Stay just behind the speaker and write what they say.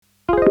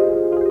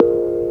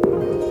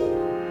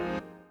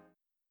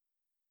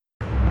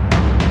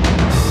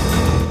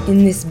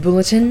In this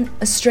bulletin,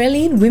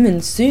 Australian women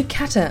sue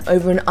Qatar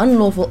over an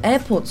unlawful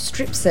airport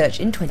strip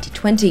search in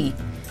 2020.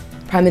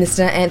 Prime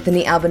Minister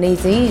Anthony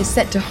Albanese is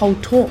set to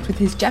hold talks with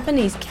his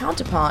Japanese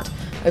counterpart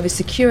over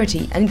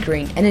security and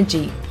green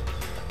energy.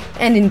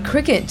 And in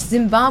cricket,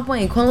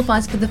 Zimbabwe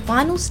qualifies for the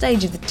final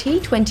stage of the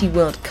T20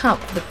 World Cup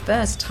for the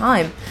first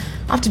time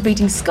after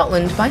beating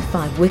Scotland by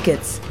 5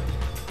 wickets.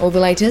 All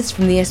the latest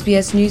from the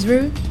SBS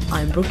Newsroom,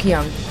 I'm Brooke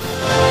Young.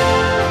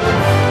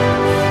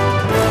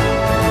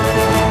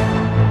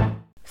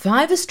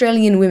 5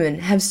 Australian women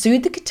have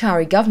sued the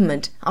Qatari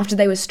government after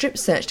they were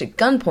strip-searched at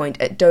gunpoint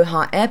at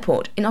Doha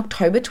Airport in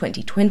October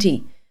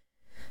 2020.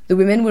 The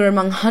women were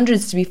among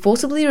hundreds to be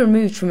forcibly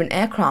removed from an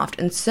aircraft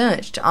and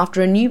searched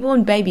after a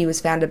newborn baby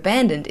was found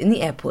abandoned in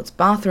the airport's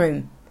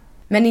bathroom.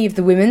 Many of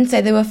the women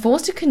say they were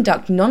forced to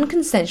conduct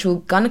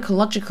non-consensual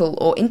gynecological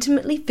or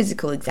intimately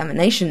physical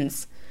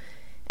examinations.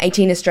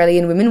 18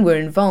 Australian women were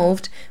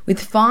involved, with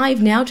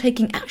 5 now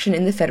taking action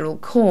in the federal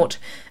court,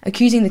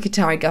 accusing the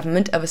Qatari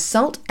government of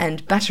assault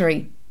and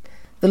battery.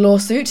 The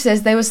lawsuit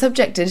says they were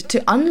subjected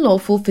to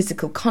unlawful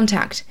physical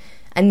contact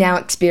and now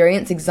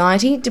experience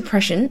anxiety,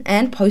 depression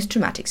and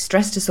post-traumatic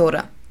stress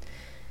disorder.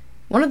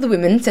 One of the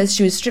women says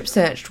she was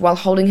strip-searched while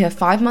holding her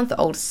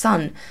 5-month-old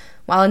son,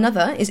 while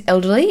another is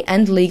elderly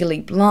and legally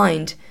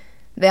blind.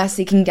 They are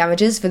seeking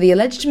damages for the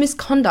alleged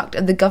misconduct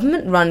of the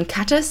government-run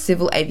Qatar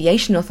Civil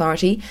Aviation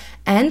Authority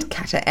and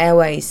Qatar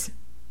Airways.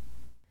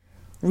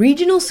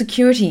 Regional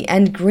security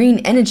and green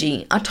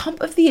energy are top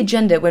of the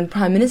agenda when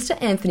Prime Minister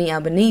Anthony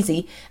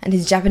Albanese and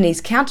his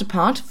Japanese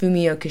counterpart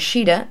Fumio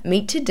Kishida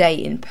meet today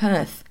in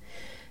Perth.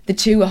 The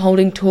two are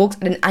holding talks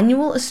at an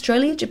annual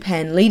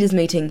Australia-Japan leaders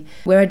meeting,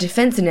 where a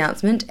defence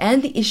announcement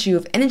and the issue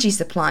of energy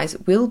supplies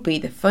will be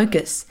the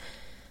focus.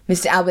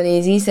 Mr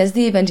Albanese says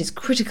the event is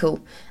critical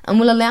and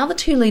will allow the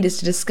two leaders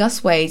to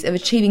discuss ways of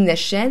achieving their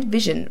shared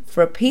vision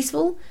for a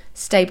peaceful,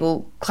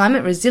 stable,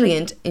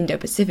 climate-resilient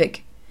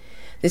Indo-Pacific.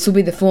 This will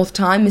be the 4th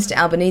time Mr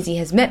Albanese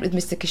has met with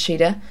Mr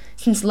Kishida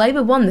since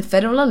Labor won the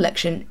federal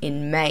election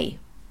in May.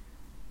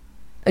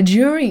 A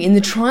jury in the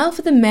trial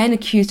for the man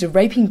accused of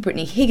raping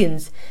Brittany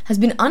Higgins has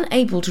been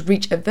unable to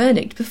reach a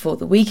verdict before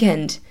the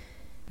weekend.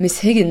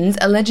 Miss Higgins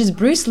alleges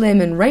Bruce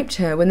Lehrmann raped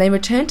her when they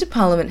returned to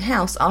Parliament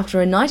House after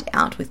a night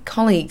out with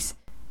colleagues.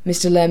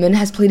 Mr Lehrmann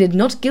has pleaded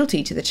not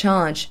guilty to the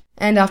charge,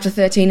 and after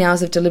 13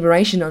 hours of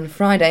deliberation on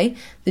Friday,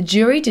 the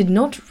jury did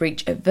not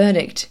reach a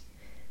verdict.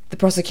 The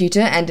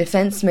prosecutor and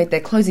defence made their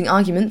closing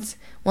arguments,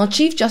 while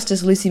Chief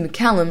Justice Lucy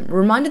McCallum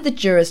reminded the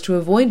jurors to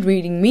avoid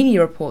reading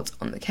media reports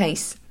on the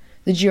case.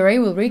 The jury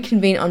will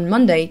reconvene on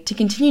Monday to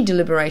continue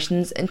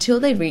deliberations until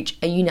they reach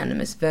a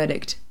unanimous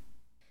verdict.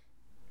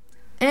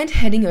 And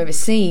heading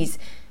overseas,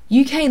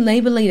 UK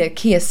Labour leader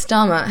Keir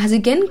Starmer has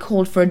again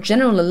called for a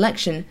general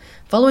election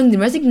following the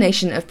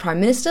resignation of Prime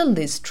Minister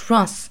Liz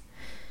Truss.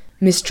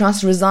 Ms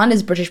Truss resigned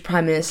as British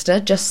Prime Minister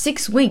just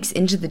 6 weeks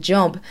into the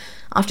job,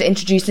 after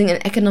introducing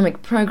an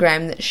economic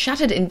programme that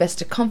shattered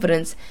investor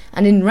confidence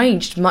and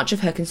enraged much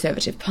of her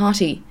Conservative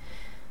Party.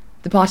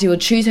 The party will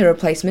choose her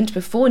replacement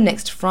before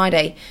next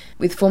Friday,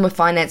 with former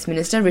Finance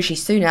Minister Rishi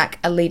Sunak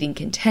a leading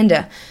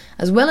contender,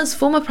 as well as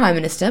former Prime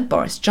Minister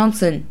Boris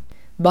Johnson.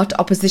 But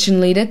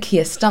opposition leader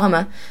Keir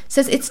Starmer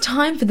says it's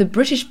time for the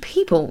British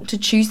people to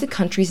choose the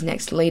country's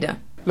next leader.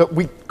 Look,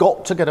 we've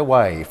got to get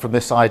away from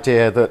this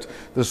idea that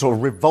there's a sort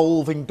of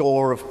revolving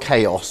door of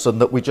chaos and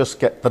that we just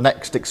get the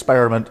next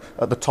experiment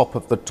at the top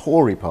of the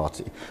Tory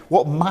party.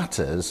 What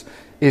matters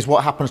is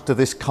what happens to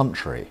this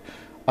country.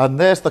 And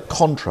there's the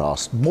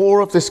contrast,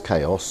 more of this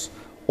chaos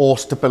or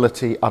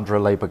stability under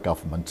a Labour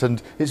government.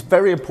 And it's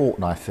very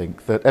important, I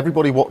think, that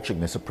everybody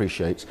watching this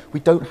appreciates we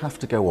don't have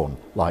to go on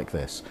like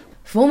this.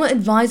 Former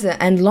advisor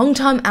and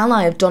longtime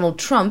ally of Donald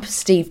Trump,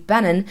 Steve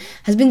Bannon,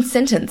 has been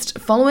sentenced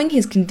following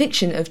his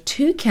conviction of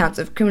 2 counts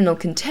of criminal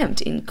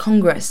contempt in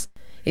Congress.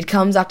 It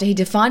comes after he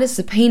defied a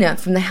subpoena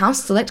from the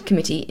House Select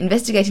Committee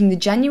investigating the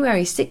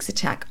January 6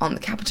 attack on the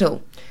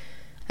Capitol.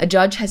 A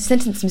judge has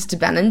sentenced Mr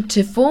Bannon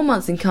to 4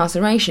 months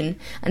incarceration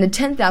and a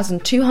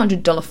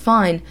 $10,200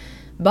 fine,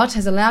 but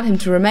has allowed him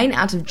to remain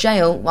out of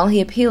jail while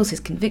he appeals his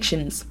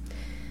convictions.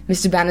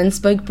 Mr Bannon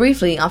spoke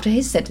briefly after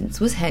his sentence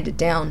was handed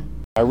down.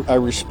 I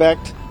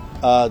respect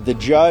the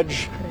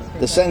judge.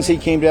 The sentence he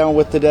came down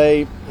with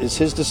today is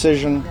his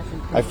decision.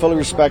 I fully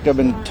respect. I've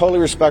been totally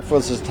respectful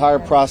of this entire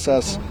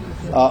process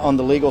on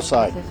the legal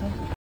side.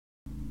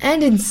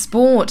 And in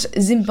sport,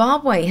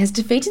 Zimbabwe has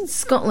defeated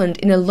Scotland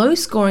in a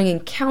low-scoring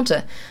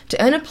encounter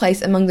to earn a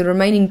place among the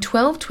remaining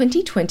 12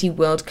 2020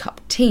 World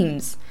Cup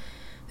teams.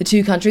 The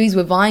two countries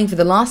were vying for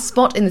the last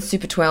spot in the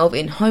Super 12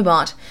 in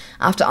Hobart,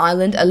 after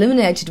Ireland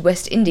eliminated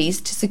West Indies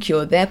to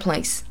secure their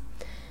place.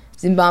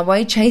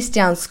 Zimbabwe chased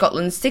down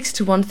Scotland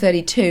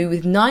 6-132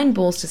 with 9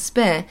 balls to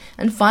spare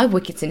and 5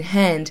 wickets in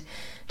hand,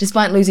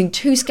 despite losing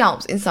 2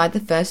 scalps inside the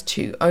first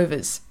 2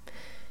 overs.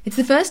 It's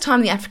the first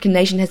time the African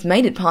nation has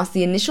made it past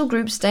the initial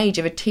group stage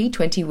of a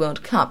T20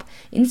 World Cup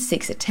in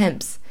 6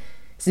 attempts.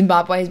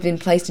 Zimbabwe has been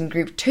placed in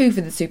Group 2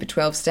 for the Super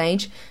 12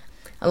 stage,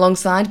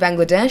 alongside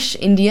Bangladesh,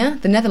 India,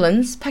 the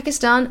Netherlands,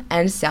 Pakistan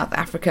and South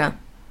Africa.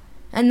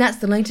 And that's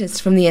the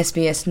latest from the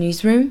SBS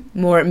Newsroom.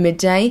 More at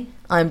midday.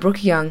 I'm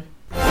Brooke Young.